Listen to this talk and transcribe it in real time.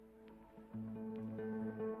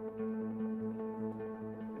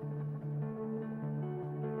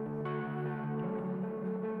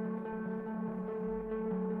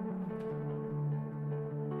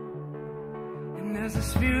As the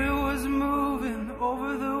Spirit was moving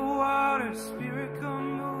over the water, Spirit,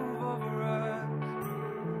 come move over us.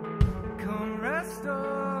 Come rest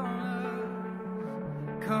on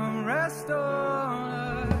us. Come rest on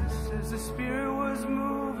us. As the Spirit was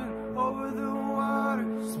moving over the water,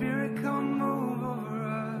 Spirit, come move over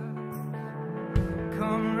us.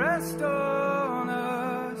 Come rest on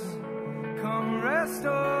us. Come rest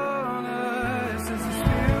on us. As the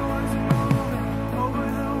Spirit was moving over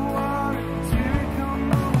the water, Spirit, come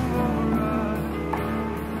move over us.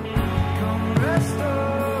 Come rest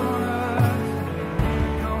on us.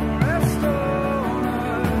 Come rest on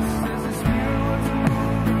us. As the Spirit was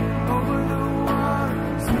moving over the water,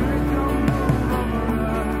 Spirit, come move over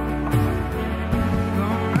us.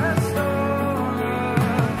 Come rest on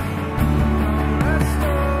us. Come rest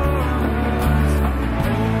on us.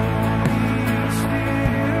 Holy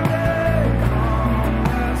Spirit, come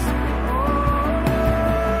rest on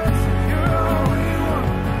us. You're all we want.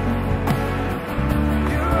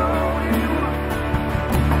 You're all we want.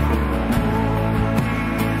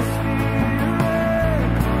 Holy Spirit,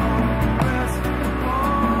 come rest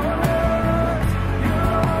on us.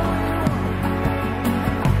 You're all we want.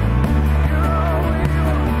 You're all we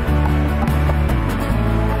want.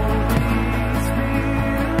 Holy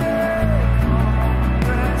Spirit, come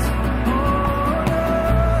rest on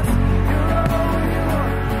us. You're all we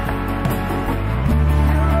want.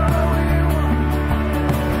 You're all we want.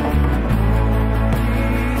 Holy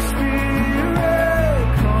Spirit,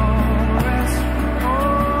 come rest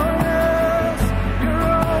on us. You're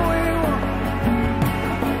all we want.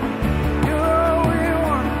 You're all we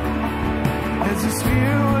want. As the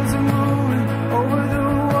Spirit was moving over the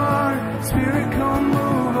water, Spirit, come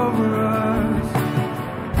move over us.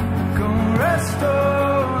 Come rest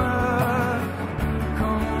on us.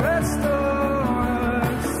 Come rest on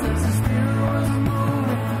us. As the Spirit was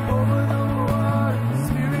moving over the water,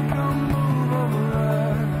 Spirit, come move over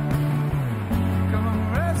us. Come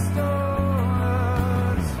rest on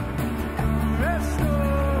us. Come rest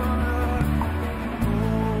on us.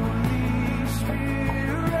 Holy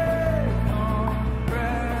Spirit, come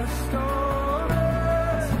rest on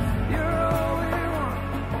us. You're all we want.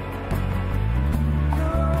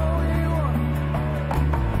 You're all we want.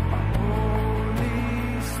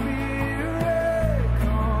 Holy Spirit,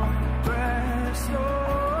 come rest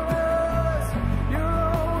on us. You're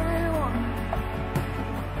all we want.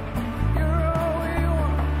 You're all we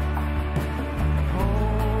want.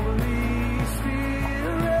 Holy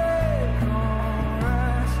Spirit, come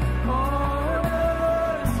rest on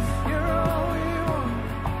us. You're all we want.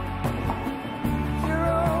 You're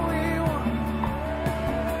all we want.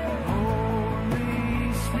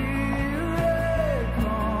 Holy Spirit,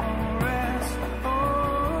 come rest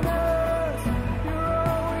on us. You're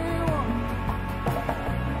all we want.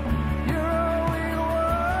 You're all we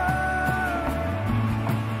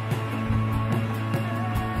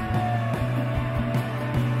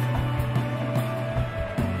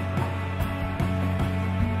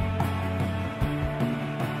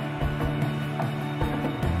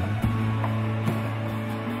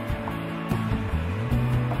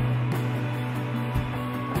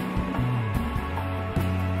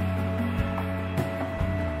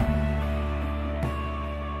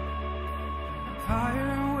Fire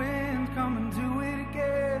and wind, come and do it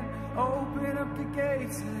again. Open up the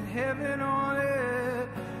gates, let heaven on it.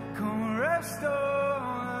 Come rest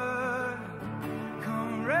on us.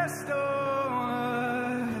 Come rest on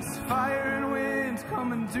us. Fire and wind,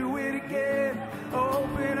 come and do it again.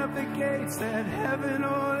 Open up the gates, let heaven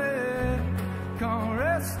on it. Come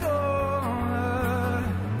rest on us.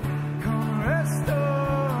 Come rest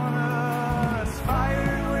on us. Fire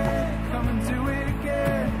and wind, come and do it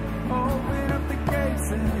again. Open up the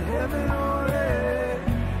gates and heaven on it.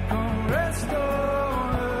 Come rest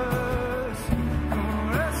on us. Come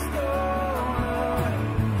rest on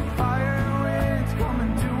us. Fire and wind, come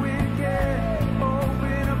and do it again.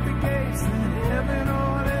 Open up the gates and heaven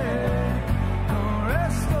on it. Come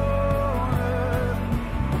rest on us.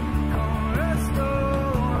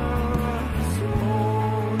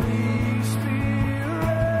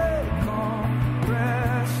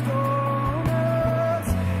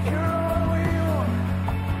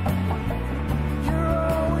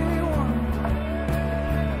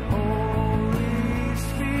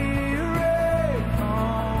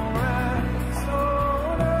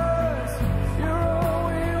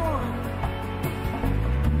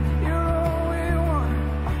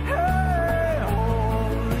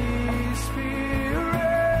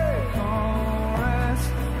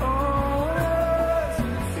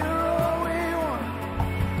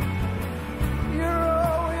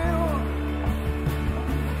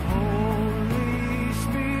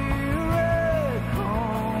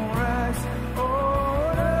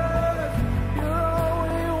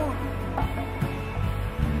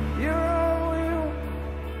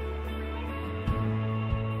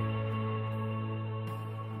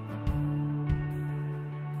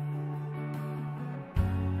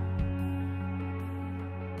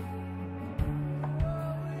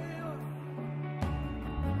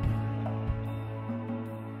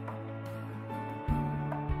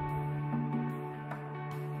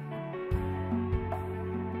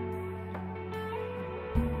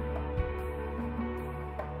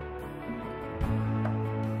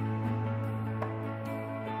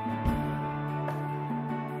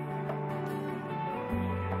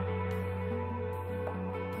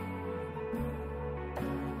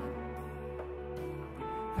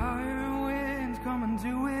 and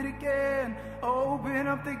do it again. Open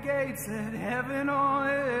up the gates, let heaven on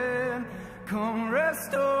in. Come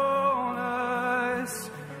rest on us,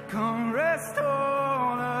 come rest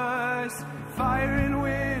on us. Fire and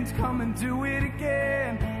wind, come and do it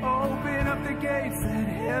again. Open up the gates, let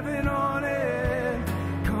heaven on in.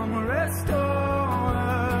 Come rest on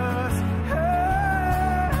us.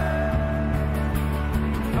 Hey.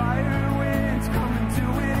 Fire and wind, come and do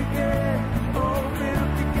it again. Open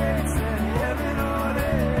up the gates, let heaven on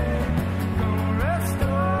in. Come rest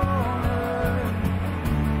on us.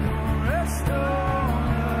 Come rest on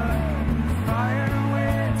us. Fire and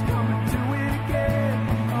wind, come and do it again.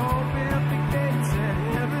 Open up the gates, let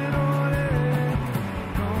heaven on in.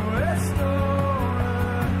 Come rest on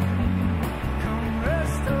us. Come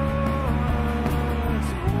rest on us.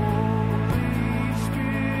 Holy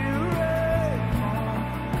Spirit, come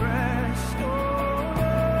rest on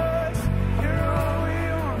us. You're all we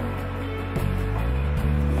want.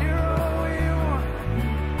 You're all we want.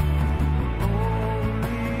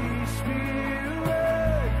 Holy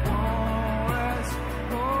Spirit, come rest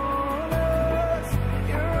on us.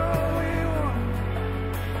 You're all we want.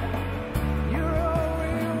 You're all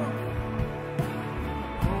we want.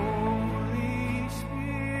 Holy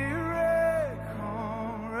Spirit,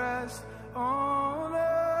 come rest on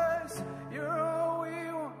us. You're all we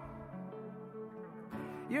want.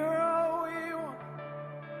 You're all we want.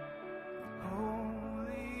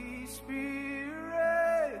 Holy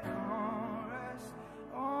Spirit, come rest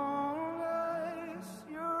on us.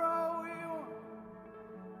 You're all we want.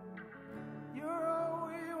 You're all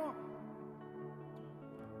we want.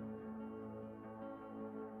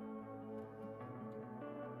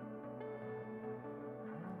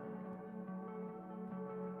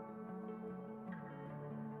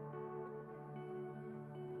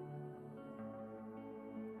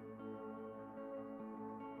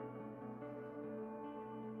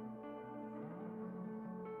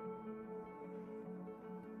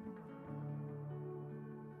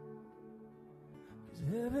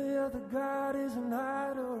 Every other God is an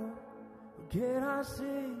idol who cannot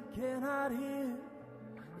see, cannot hear.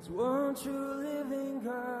 There's one true living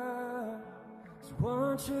God. There's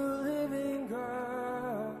one true living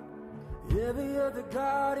God. Every other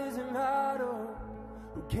God is an idol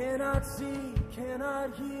who cannot see,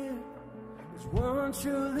 cannot hear. There's one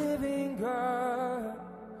true living God.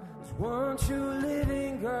 There's one true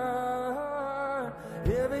living God.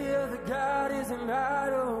 Every other God is an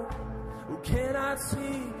idol who cannot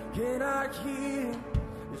see, cannot hear.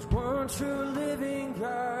 There's one true living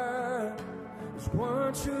God. There's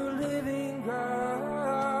one true living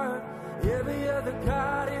God. Every other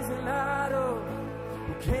God is an idol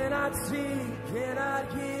who cannot see,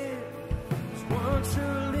 cannot hear. There's one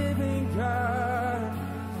true living God.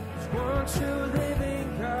 There's one true living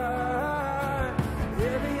God.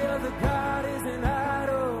 Every other God is an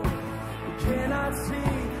idol who cannot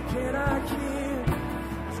see, cannot hear.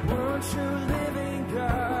 One true living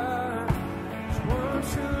God. There's one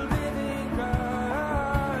true living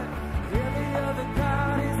God. Every other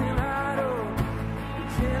God is an idol who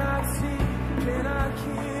cannot see, cannot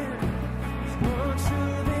hear. There's one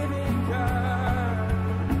true living God.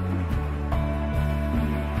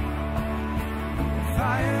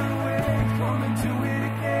 Fire and wind, come and do it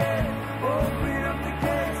again. Open up the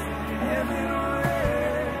gates, heaven on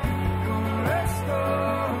earth. Come rest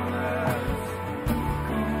on us.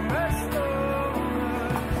 Come rest on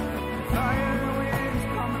us. Fire and wind,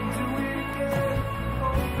 come and do it again.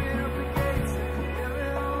 Open up the gates,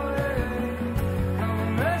 heaven on earth. Come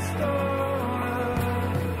rest on us.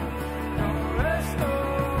 Come rest on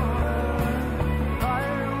us.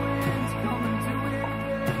 Fire and wind, come and do it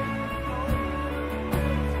again.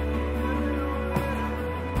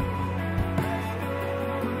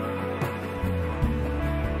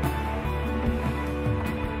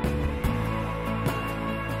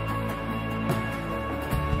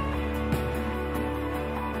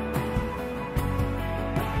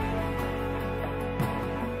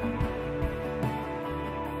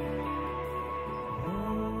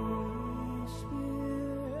 Holy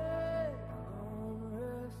Spirit, come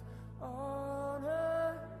rest on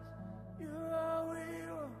us. You're all we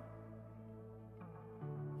want.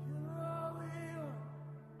 You're all we want.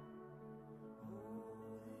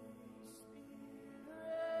 Holy Spirit,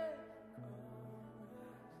 come rest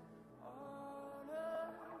on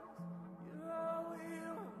us. You're all we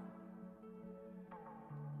want.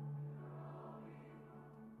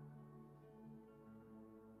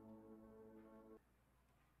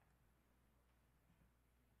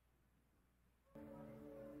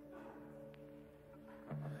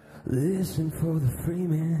 Listen for the free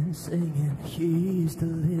man singing, He's the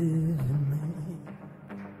living man.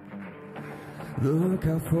 Look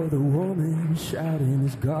out for the woman shouting,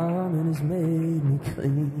 his garment has made me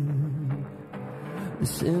clean.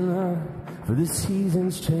 Listen up, for the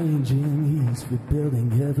season's changing, he's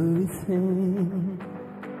rebuilding everything.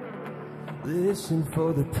 Listen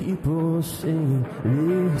for the people singing,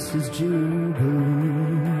 this is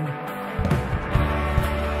Jubilee.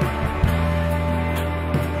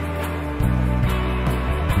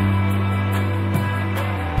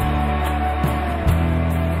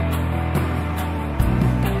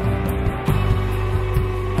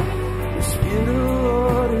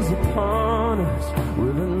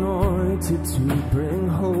 To bring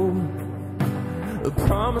hope, a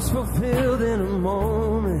promise fulfilled in a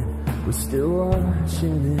moment. We're still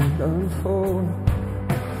watching it unfold.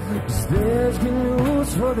 'Cause there's good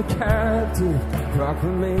news for the captive,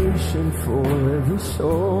 proclamation for every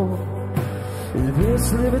soul.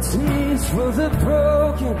 There's liberties for the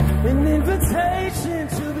broken, an invitation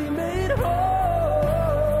to be made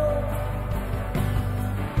whole.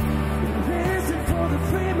 Listen for the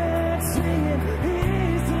free man singing,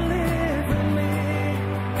 he's delivering me.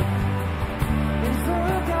 And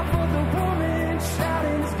look out for the woman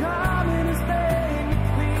shouting, his garment is made me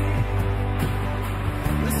clean.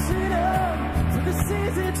 Listen up, for the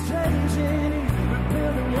season's changing, we're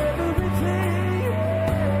building everything.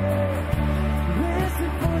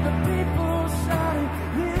 Listen for the people shouting,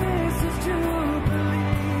 this is Jubilee.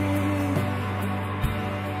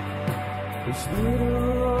 The Spirit of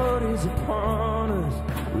the Lord is upon us,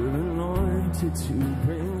 we're anointed to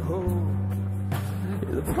bring hope.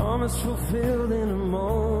 The promise fulfilled in a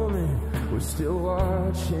moment, we're still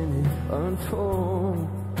watching it unfold.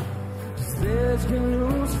 'Cause there's good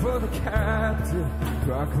news for the captive,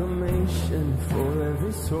 proclamation for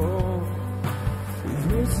every soul.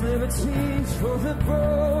 There's liberties for the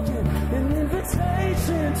broken, an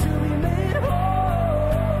invitation to be made whole.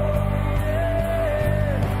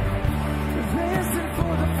 Yeah. Listen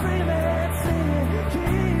for the free man singing,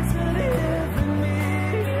 he's delivering me.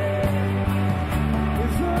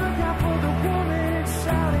 Look out for the woman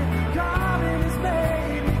shouting, garment has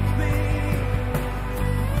made me clean.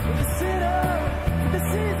 Listen up, the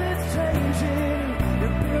season's changing,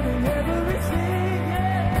 you're building everything,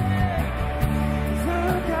 yeah.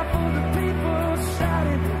 Look out for the people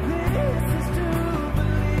shouting, this is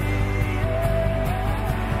Jubilee,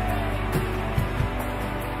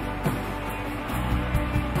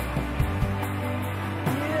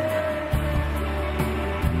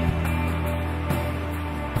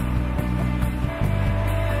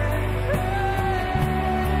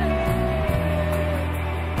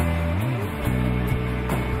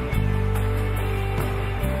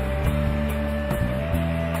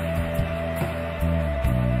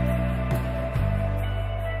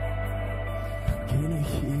 Can you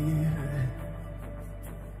hear it?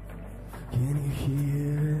 Can you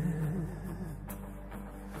hear it?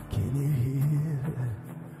 Can you hear it?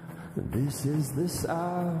 This is the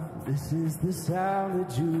sound, this is the sound of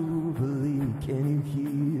Jubilee. Can you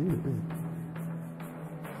hear it?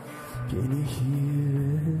 Can you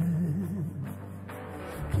hear it?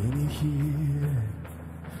 Can you hear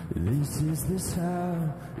it? This is the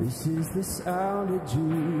sound, this is the sound of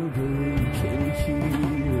Jubilee. Can you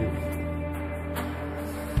hear it?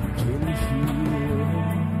 Can you hear it?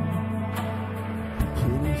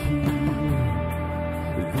 Can you hear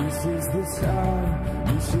it? This is the sound,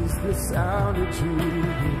 this is the sound of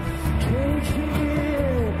Jubilee. Can you hear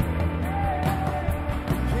it?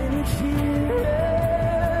 Can you hear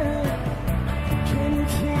it? Can you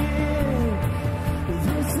hear it?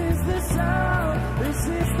 This is the sound, this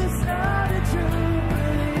is the sound of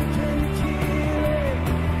Jubilee. Can you hear it?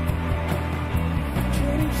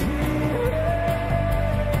 Can you hear it?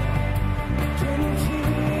 Can you hear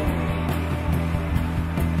it?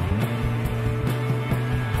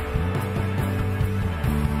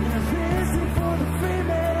 Listen for the free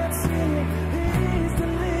man singing,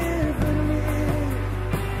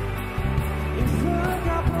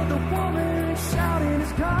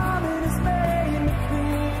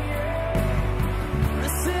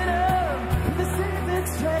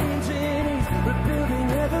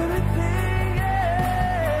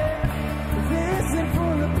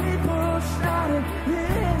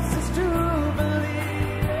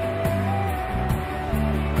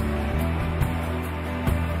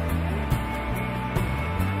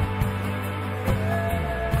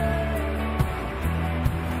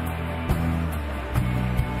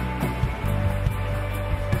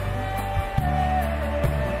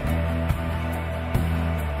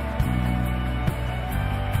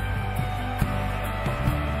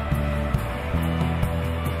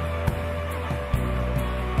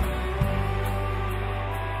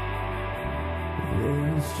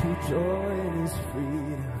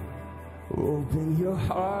 freedom. Open your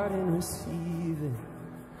heart and receive it.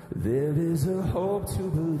 There is a hope to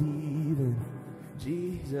believe in.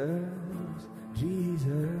 Jesus,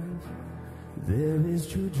 Jesus. There is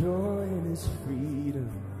true joy in His freedom.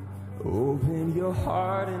 Open your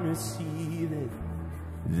heart and receive it.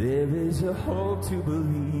 There is a hope to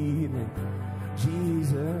believe in.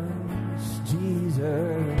 Jesus,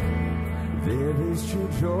 Jesus. There is true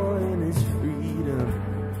joy in His freedom.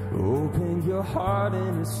 Open your heart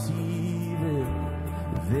and receive it.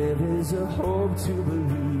 There is a hope to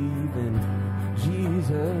believe in.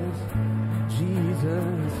 Jesus,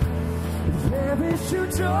 Jesus. There is true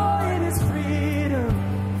joy in His freedom.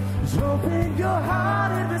 Just open your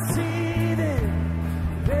heart and receive it.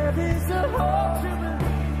 There is a hope to believe.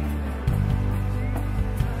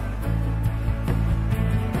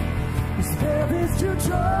 There is true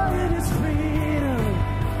joy in His freedom.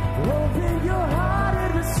 Open your heart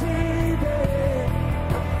and receive it.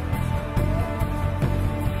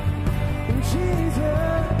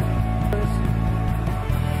 Jesus,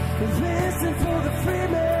 listen for the free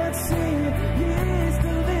man singing. He's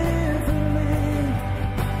delivering.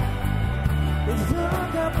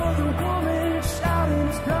 Look out for the woman shouting,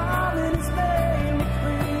 His garment is made me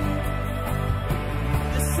free.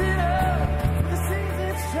 The sinner, the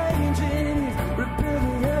season's changing, He's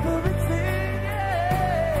rebuilding everything.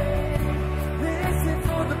 Yeah. Listen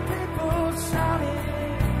for the people shouting.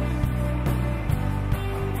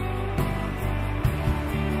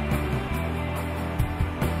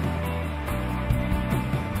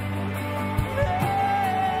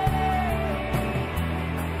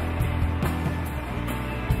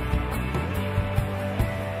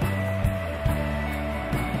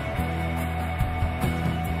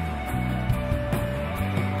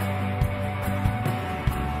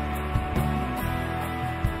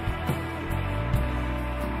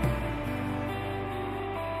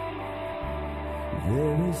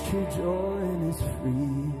 There is true joy in His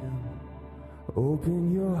freedom.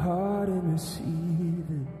 Open your heart and receive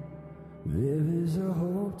it. There is a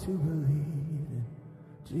hope to believe in.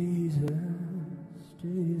 Jesus,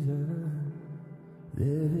 Jesus.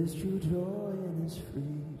 There is true joy in His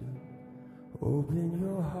freedom. Open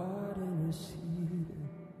your heart and receive it.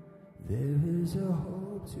 There is a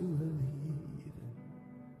hope to believe in.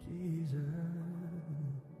 Jesus.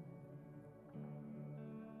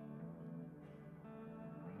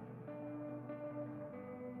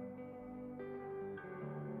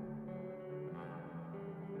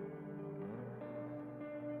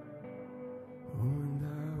 And I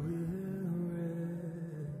will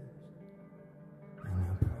rest in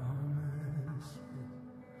Your promises,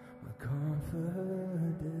 my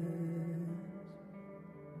confidence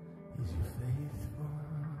is Your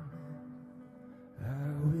faithfulness. I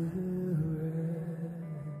will rest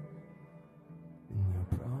in Your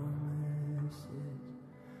promises,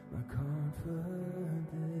 my confidence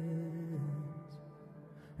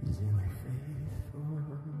is in Your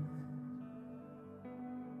faithfulness.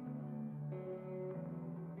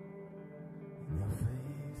 Your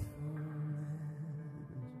faithfulness,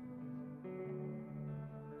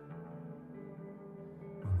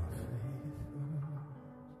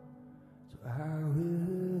 so I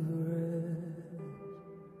will rest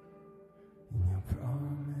in Your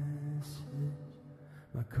promises.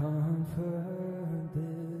 My confidence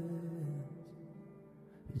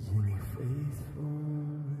is in Your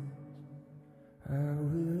faithfulness. I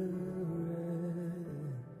will rest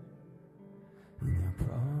in Your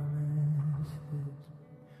promises.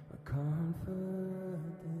 My confidence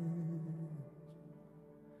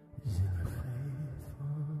is in Your faithfulness.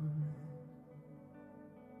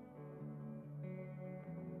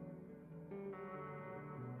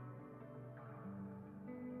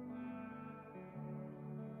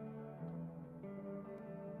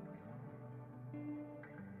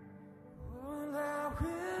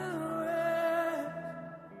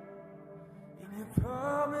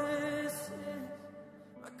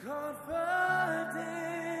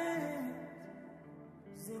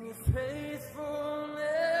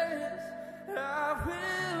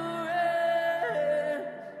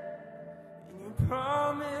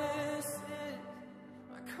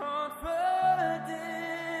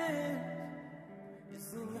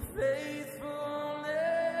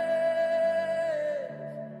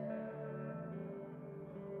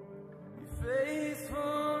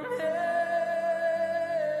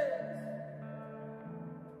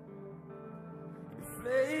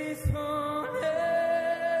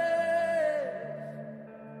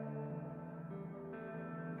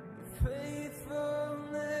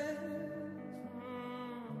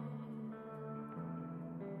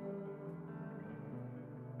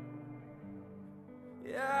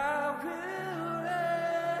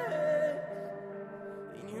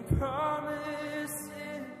 promises,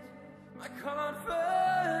 my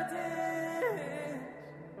confidence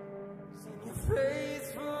is in your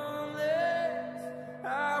faithfulness.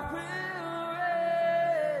 I will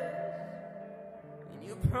rest in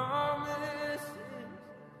your promises,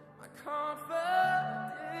 my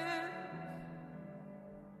confidence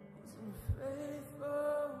is in faithfulness.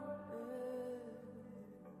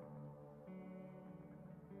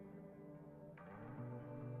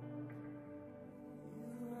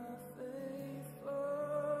 You are faithful.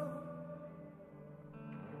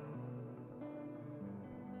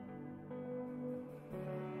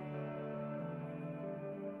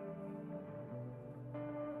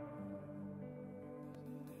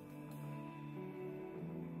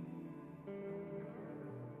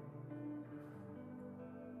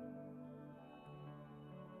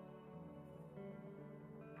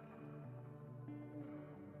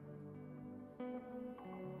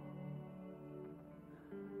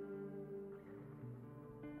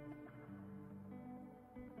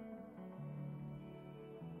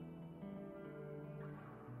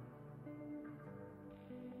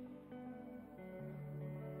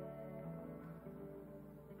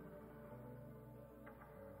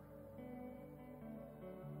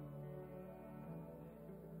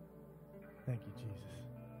 Thank you, Jesus.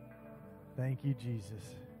 Thank you, Jesus.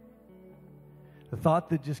 The thought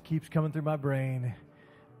that just keeps coming through my brain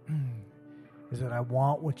is that I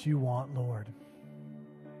want what you want, Lord.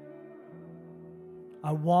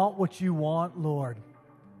 I want what you want, Lord.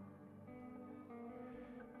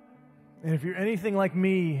 And if you're anything like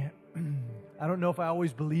me, I don't know if I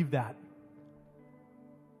always believe that.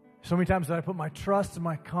 So many times that I put my trust and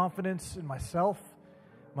my confidence in myself,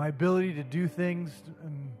 my ability to do things,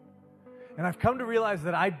 and I've come to realize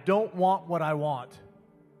that I don't want what I want.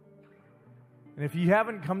 And if you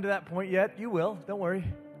haven't come to that point yet, you will. Don't worry.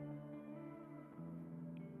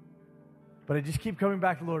 But I just keep coming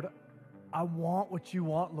back to, Lord, I want what you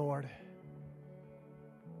want, Lord.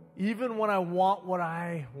 Even when I want what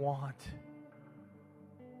I want.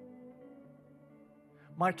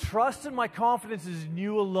 My trust and my confidence is in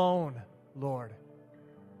you alone, Lord.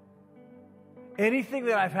 Anything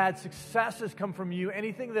that I've had success has come from you.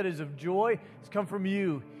 Anything that is of joy has come from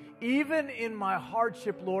you. Even in my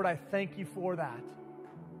hardship, Lord, I thank you for that.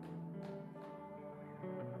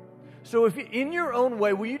 So if in your own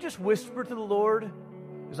way, will you just whisper to the Lord,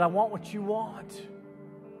 is I want what you want.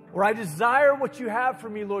 Or I desire what you have for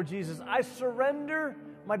me, Lord Jesus. I surrender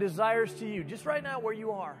my desires to you. Just right now where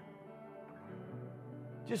you are.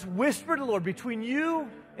 Just whisper to the Lord between you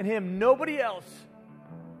and him, nobody else.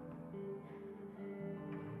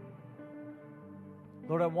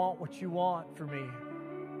 Lord, I want what you want for me.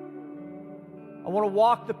 I want to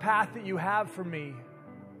walk the path that you have for me.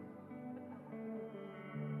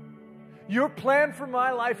 Your plan for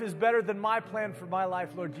my life is better than my plan for my life,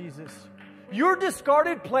 Lord Jesus. Your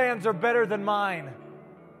discarded plans are better than mine.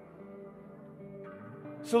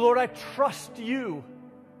 So, Lord, I trust you.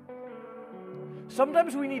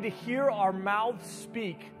 Sometimes we need to hear our mouths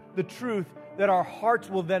speak the truth that our hearts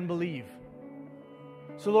will then believe.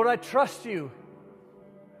 So, Lord, I trust you.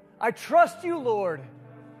 I trust you, Lord.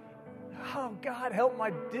 Oh, God, help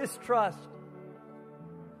my distrust.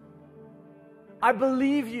 I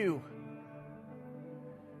believe you.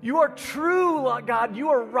 You are true, God. You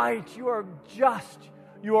are right. You are just.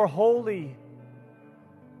 You are holy.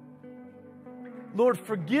 Lord,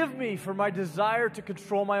 forgive me for my desire to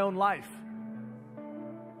control my own life.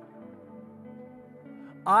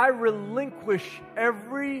 I relinquish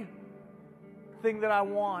everything that I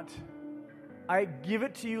want. I give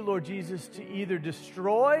it to you, Lord Jesus, to either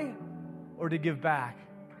destroy or to give back.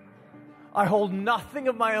 I hold nothing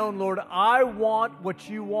of my own, Lord. I want what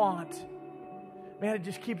you want. Man, it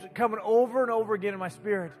just keeps coming over and over again in my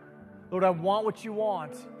spirit. Lord, I want what you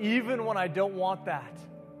want, even when I don't want that.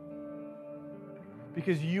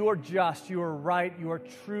 Because you are just, you are right, you are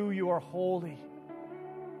true, you are holy.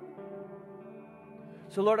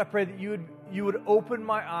 So, Lord, I pray that you would open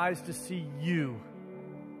my eyes to see you.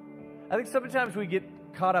 I think sometimes we get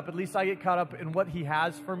caught up, at least I get caught up in what he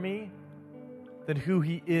has for me than who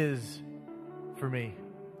he is for me.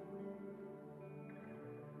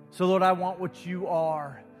 So, Lord, I want what you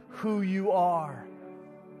are, who you are.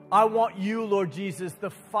 I want you, Lord Jesus, the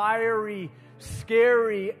fiery,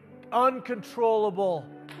 scary, uncontrollable.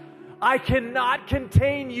 I cannot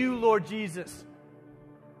contain you, Lord Jesus.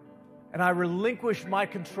 And I relinquish my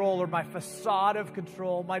control or my facade of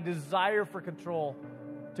control, my desire for control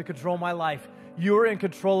to control my life. You're in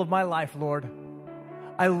control of my life, Lord.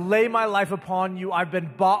 I lay my life upon you. I've been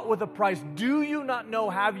bought with a price. Do you not know?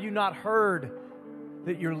 Have you not heard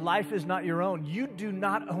that your life is not your own. You do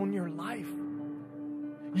not own your life.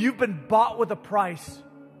 You've been bought with a price.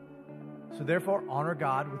 So therefore, honor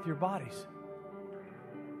God with your bodies.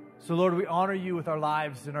 So Lord, we honor you with our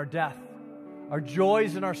lives and our death, our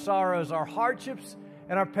joys and our sorrows, our hardships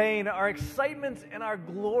and our pain, our excitements and our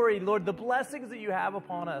glory. Lord, the blessings that you have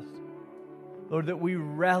upon us. Lord, that we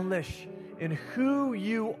relish in who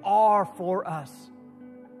you are for us.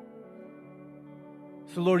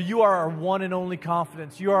 So Lord, you are our one and only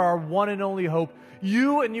confidence. You are our one and only hope.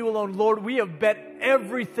 You and you alone. Lord, we have bet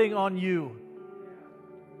everything on you.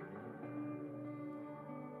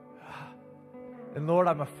 And Lord,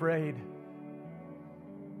 I'm afraid.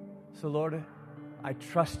 So Lord, I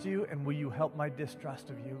trust you, and will you help my distrust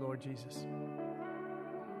of you, Lord Jesus?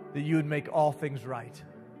 That you would make all things right.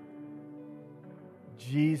 In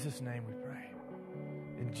Jesus' name we pray.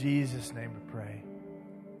 In Jesus' name we pray.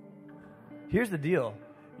 Here's the deal.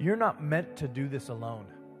 You're not meant to do this alone.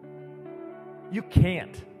 You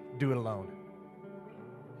can't do it alone.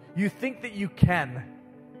 You think that you can,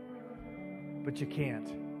 but you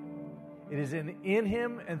can't. It is in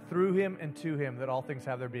him and through him and to him that all things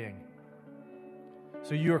have their being.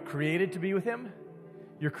 So you are created to be with him,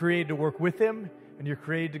 you're created to work with him, and you're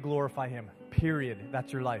created to glorify him. Period.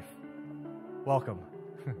 That's your life. Welcome.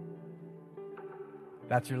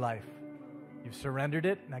 That's your life. You've surrendered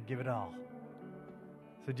it, now give it all.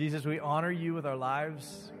 So Jesus, we honor you with our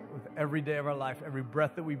lives, with every day of our life. Every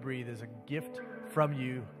breath that we breathe is a gift from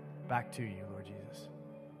you back to you, Lord Jesus.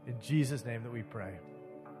 In Jesus' name that we pray.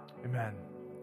 Amen.